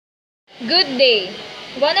Good day!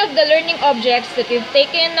 One of the learning objects that we've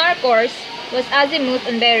taken in our course was azimuth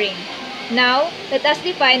and bearing. Now, let us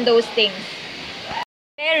define those things.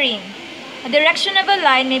 Bearing. A direction of a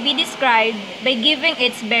line may be described by giving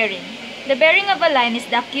its bearing. The bearing of a line is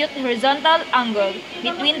the acute horizontal angle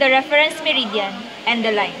between the reference meridian and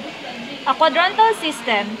the line. A quadrantal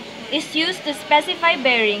system is used to specify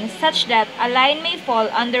bearings such that a line may fall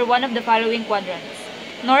under one of the following quadrants: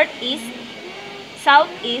 northeast,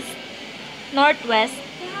 southeast, northwest,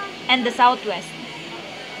 and the southwest.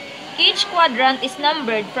 Each quadrant is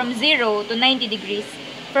numbered from 0 to 90 degrees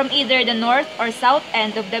from either the north or south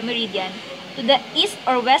end of the meridian to the east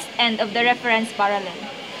or west end of the reference parallel.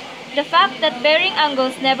 The fact that bearing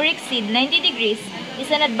angles never exceed 90 degrees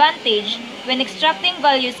is an advantage when extracting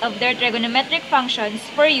values of their trigonometric functions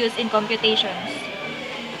for use in computations.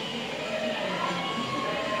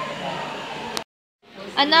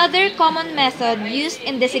 Another common method used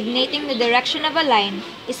in designating the direction of a line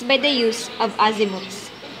is by the use of azimuths.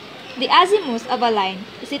 The azimuth of a line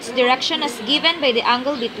is its direction as given by the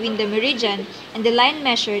angle between the meridian and the line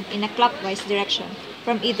measured in a clockwise direction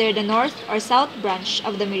from either the north or south branch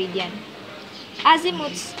of the meridian.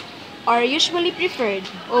 Azimuths are usually preferred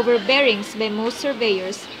over bearings by most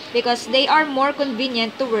surveyors because they are more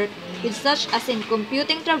convenient to work with, such as in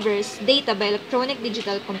computing traverse data by electronic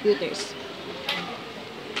digital computers.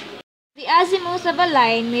 The azimuth of a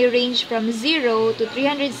line may range from 0 to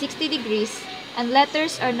 360 degrees, and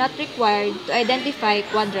letters are not required to identify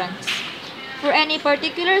quadrants. For any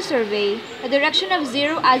particular survey, the direction of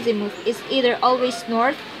 0 azimuth is either always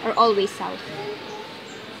north or always south.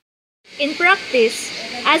 In practice,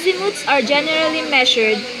 azimuths are generally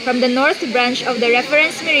measured from the north branch of the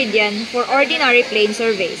reference meridian for ordinary plane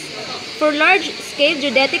surveys. For large-scale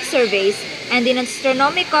geodetic surveys and in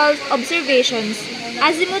astronomical observations,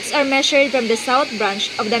 azimuths are measured from the south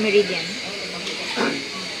branch of the meridian.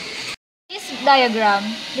 In this diagram,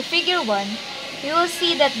 the figure 1, you will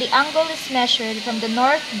see that the angle is measured from the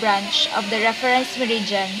north branch of the reference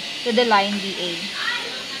meridian to the line BA.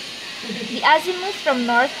 The azimuth from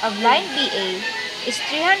north of line BA is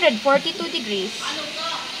 342 degrees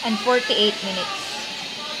and 48 minutes.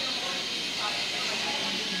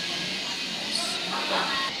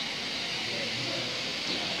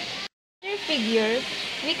 In the figure,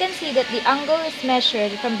 we can see that the angle is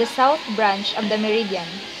measured from the south branch of the meridian.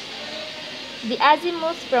 The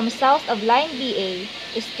azimuth from south of line BA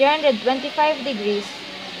is 325 degrees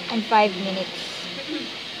and 5 minutes.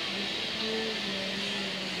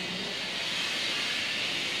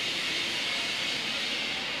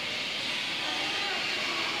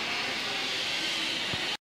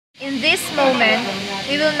 In this moment,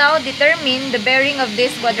 we will now determine the bearing of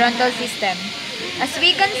this quadrantal system. As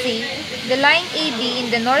we can see, the line AB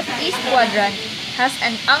in the northeast quadrant has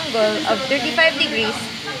an angle of 35 degrees,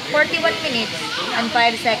 41 minutes, and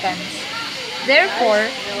 5 seconds. Therefore,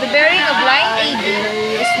 the bearing of line AB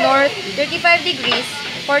is north 35 degrees,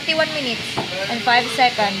 41 minutes, and 5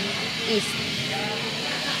 seconds east.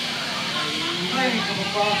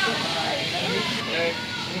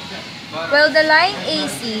 While the line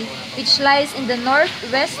AC, which lies in the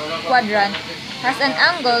northwest quadrant, has an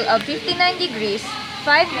angle of 59 degrees,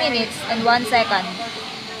 5 minutes, and 1 second.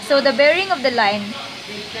 So the bearing of the line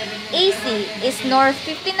AC is north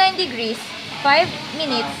 59 degrees, 5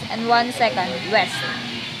 minutes, and 1 second west.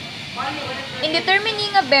 In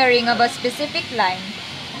determining a bearing of a specific line,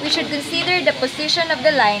 we should consider the position of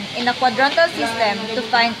the line in a quadrantal system to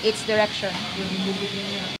find its direction.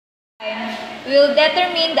 We will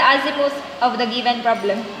determine the azimuth of the given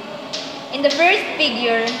problem. In the first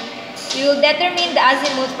figure, we will determine the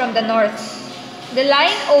azimuth from the north. The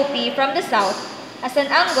line OP from the south has an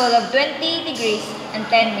angle of 20 degrees and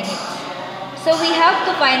 10 minutes. So we have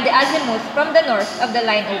to find the azimuth from the north of the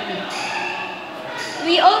line OP.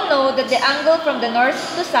 We all know that the angle from the north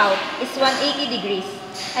to south is 180 degrees,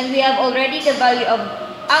 and we have already the value of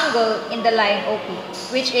angle in the line OP,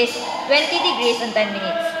 which is 20 degrees and 10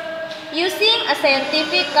 minutes. Using a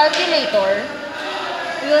scientific calculator,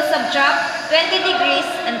 we will subtract 20 degrees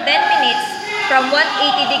and 10 minutes from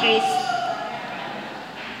 180 degrees.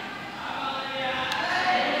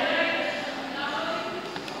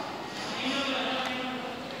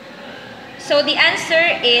 So the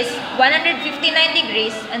answer is 159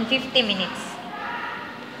 degrees and 50 minutes.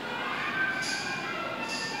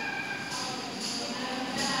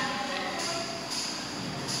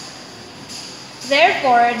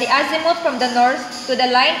 Therefore, the azimuth from the north to the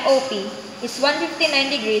line OP is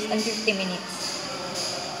 159 degrees and 50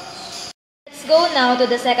 minutes. Let's go now to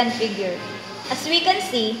the second figure. As we can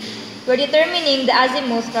see, we're determining the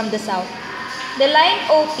azimuth from the south. The line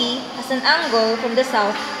OP has an angle from the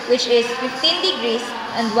south which is 15 degrees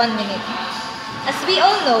and 1 minute. As we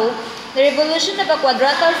all know, the revolution of a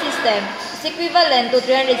quadrantal system is equivalent to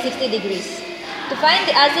 360 degrees. To find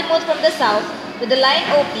the azimuth from the south with the line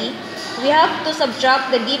OP, we have to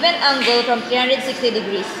subtract the given angle from 360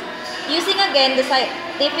 degrees. Using again the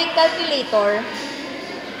scientific calculator,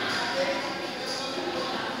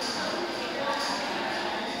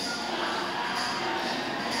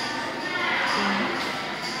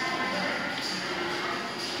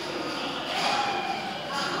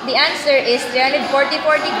 the answer is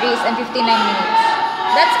 344 degrees and 59 minutes.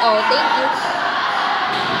 That's all. Thank you.